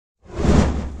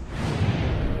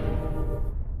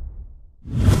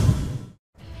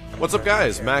What's up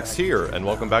guys, Max here, and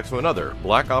welcome back to another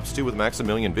Black Ops 2 with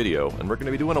Maximilian video, and we're going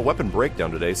to be doing a weapon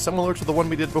breakdown today similar to the one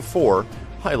we did before,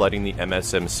 highlighting the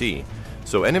MSMC.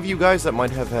 So any of you guys that might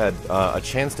have had a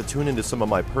chance to tune into some of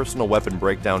my personal weapon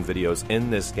breakdown videos in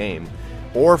this game,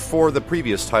 or for the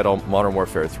previous title, Modern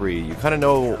Warfare 3, you kind of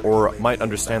know or might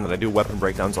understand that I do weapon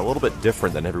breakdowns a little bit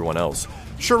different than everyone else.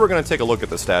 Sure, we're going to take a look at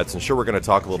the stats, and sure, we're going to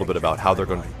talk a little bit about how they're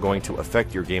going to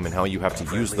affect your game and how you have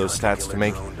to use those stats to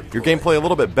make your gameplay a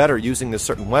little bit better using this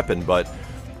certain weapon, but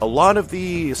a lot of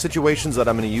the situations that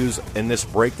I'm going to use in this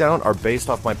breakdown are based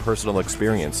off my personal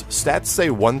experience. Stats say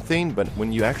one thing, but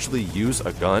when you actually use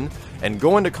a gun and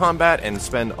go into combat and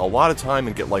spend a lot of time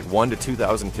and get like 1,000 to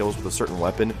 2,000 kills with a certain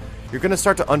weapon, you're going to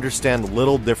start to understand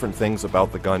little different things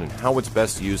about the gun and how it's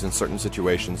best used in certain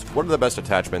situations, what are the best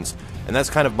attachments, and that's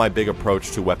kind of my big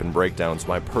approach to weapon breakdowns,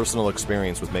 my personal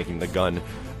experience with making the gun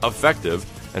effective.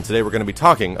 And today we're going to be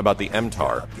talking about the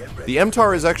MTAR. The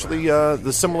MTAR is actually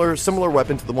the similar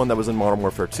weapon to the one that was in Modern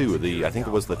Warfare 2. I think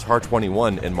it was the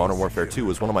TAR-21 in Modern Warfare 2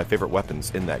 was one of my favorite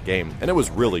weapons in that game, and it was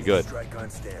really good.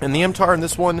 And the MTAR in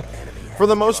this one, for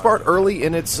the most part, early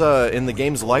in its in the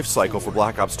game's life cycle for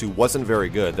Black Ops 2 wasn't very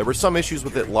good. There were some issues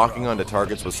with it locking onto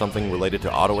targets with something related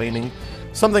to auto-aiming,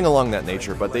 something along that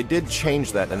nature, but they did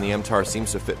change that, and the MTAR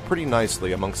seems to fit pretty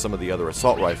nicely amongst some of the other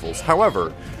assault rifles.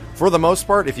 However, for the most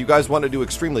part, if you guys want to do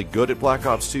extremely good at Black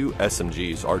Ops 2,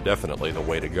 SMGs are definitely the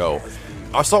way to go.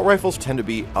 Assault rifles tend to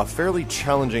be a fairly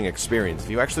challenging experience. If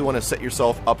you actually want to set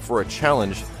yourself up for a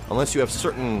challenge, unless you have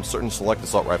certain select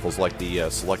assault rifles like the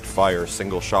Select Fire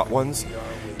single shot ones,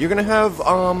 you're gonna have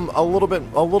a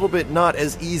little bit not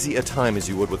as easy a time as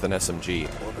you would with an SMG,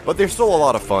 but they're still a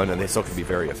lot of fun and they still can be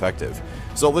very effective.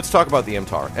 So let's talk about the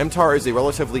MTAR. MTAR is a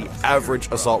relatively average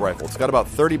assault rifle. It's got about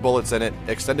 30 bullets in it.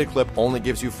 Extended clip only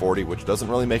gives you 40, which doesn't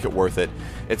really make it worth it.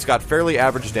 It's got fairly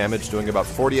average damage, doing about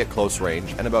 40 at close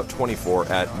range and about 24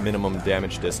 at minimum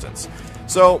damage distance.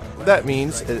 So that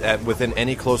means within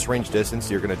any close range distance,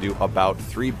 you're going to do about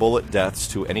 3 bullet deaths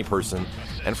to any person.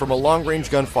 And from a long range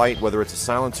gunfight, whether it's a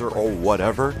silencer or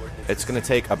whatever, it's going to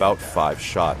take about 5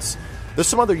 shots. There's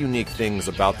some other unique things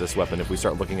about this weapon if we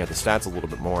start looking at the stats a little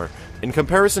bit more. In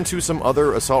comparison to some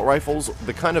other assault rifles,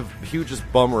 the kind of hugest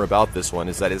bummer about this one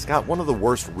is that it's got one of the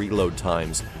worst reload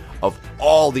times of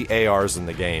all the ARs in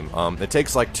the game. It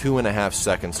takes like 2.5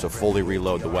 seconds to fully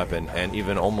reload the weapon, and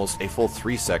even almost a full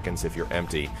 3 seconds if you're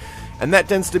empty. And that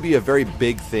tends to be a very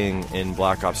big thing in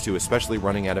Black Ops 2, especially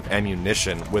running out of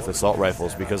ammunition with assault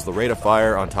rifles, because the rate of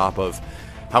fire on top of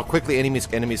how quickly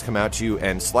enemies come out to you,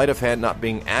 and sleight of hand not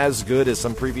being as good as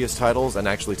some previous titles, and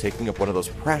actually taking up one of those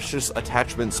precious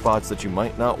attachment spots that you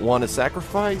might not want to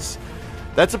sacrifice,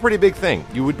 that's a pretty big thing.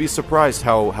 You would be surprised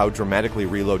how dramatically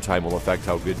reload time will affect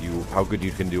how good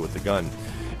you can do with the gun.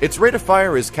 Its rate of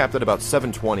fire is capped at about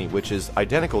 720, which is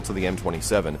identical to the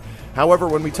M27. However,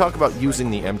 when we talk about using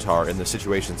the MTAR in the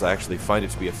situations I actually find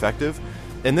it to be effective,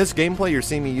 in this gameplay you're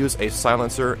seeing me use a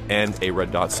silencer and a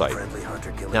red dot sight.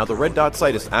 Now the red dot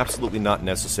sight is absolutely not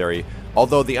necessary,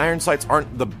 although the iron sights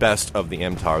aren't the best of the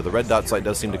MTAR. The red dot sight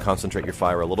does seem to concentrate your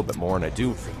fire a little bit more, and I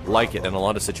do like it in a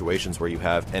lot of situations where you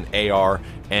have an AR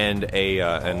and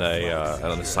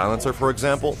a silencer, for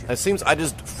example. It seems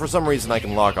for some reason I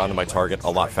can lock onto my target a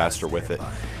lot faster with it.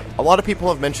 A lot of people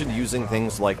have mentioned using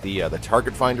things like the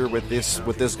target finder with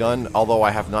this gun, although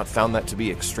I have not found that to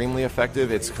be extremely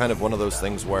effective. It's kind of one of those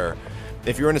things where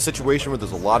if you're in a situation where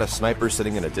there's a lot of snipers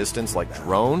sitting in a distance, like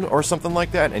drone or something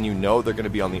like that, and you know they're going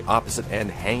to be on the opposite end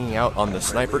hanging out on the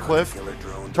sniper cliff,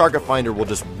 target finder will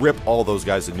just rip all those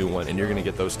guys a new one, and you're going to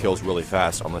get those kills really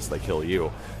fast unless they kill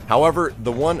you. However,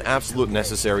 the one absolute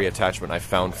necessary attachment I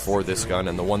found for this gun,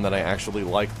 and the one that I actually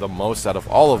like the most out of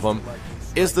all of them,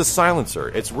 is the silencer.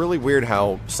 It's really weird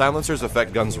how silencers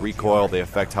affect guns' recoil, they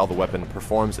affect how the weapon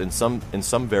performs in some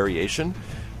variation.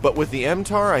 But with the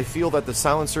MTAR, I feel that the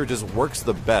silencer just works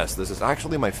the best. This is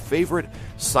actually my favorite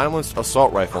silenced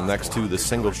assault rifle next to the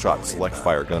single-shot select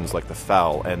fire guns like the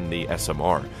FAL and the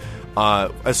SMR.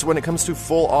 So when it comes to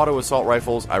full auto assault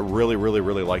rifles, I really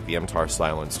like the MTAR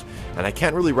silenced. And I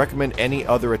can't really recommend any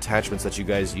other attachments that you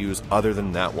guys use other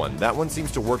than that one. That one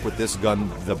seems to work with this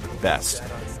gun the best.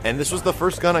 And this was the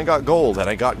first gun I got gold, and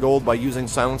I got gold by using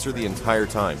silencer the entire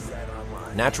time.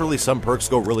 Naturally, some perks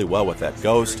go really well with that.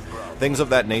 Ghost, things of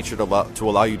that nature to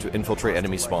allow you to infiltrate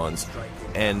enemy spawns.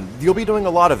 And you'll be doing a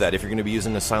lot of that if you're going to be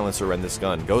using a silencer in this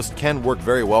gun. Ghost can work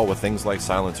very well with things like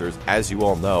silencers, as you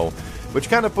all know, which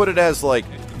kind of put it as like,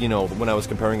 you know, when I was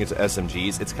comparing it to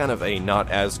SMGs, it's kind of a not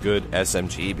as good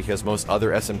SMG because most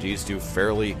other SMGs do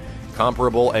fairly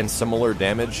comparable and similar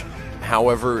damage.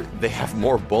 However, they have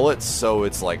more bullets, so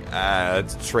it's like,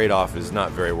 trade-off is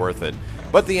not very worth it.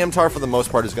 But the MTAR, for the most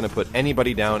part, is going to put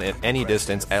anybody down at any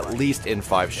distance, at least in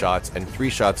 5 shots, and 3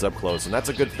 shots up close, and that's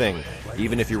a good thing,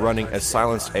 even if you're running a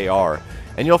silenced AR.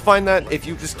 And you'll find that if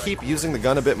you just keep using the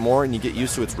gun a bit more and you get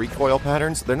used to its recoil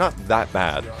patterns, they're not that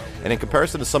bad. And in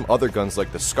comparison to some other guns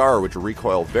like the SCAR, which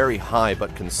recoil very high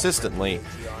but consistently,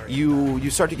 you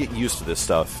start to get used to this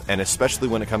stuff. And especially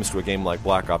when it comes to a game like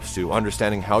Black Ops 2,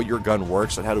 understanding how your gun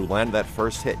works and how to land that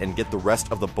first hit and get the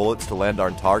rest of the bullets to land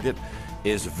on target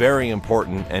is very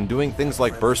important. And doing things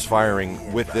like burst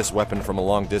firing with this weapon from a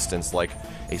long distance, like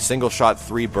a single shot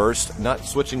 3 burst, not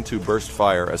switching to burst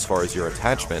fire as far as your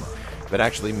attachment, but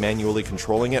actually manually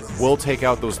controlling it, will take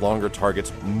out those longer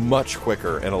targets much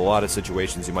quicker. In a lot of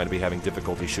situations you might be having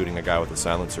difficulty shooting a guy with a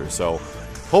silencer. So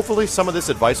hopefully some of this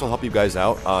advice will help you guys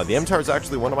out. The MTAR is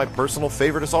actually one of my personal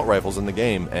favorite assault rifles in the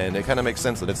game, and it kind of makes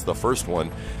sense that it's the first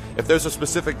one. If there's a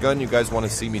specific gun you guys want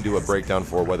to see me do a breakdown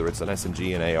for, whether it's an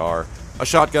SMG, an AR, a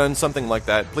shotgun, something like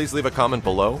that, please leave a comment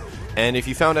below. And if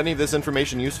you found any of this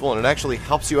information useful and it actually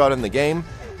helps you out in the game,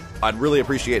 I'd really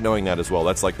appreciate knowing that as well.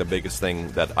 That's like the biggest thing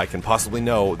that I can possibly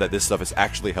know, that this stuff is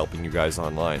actually helping you guys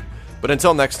online. But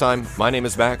until next time, my name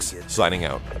is Max, signing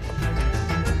out.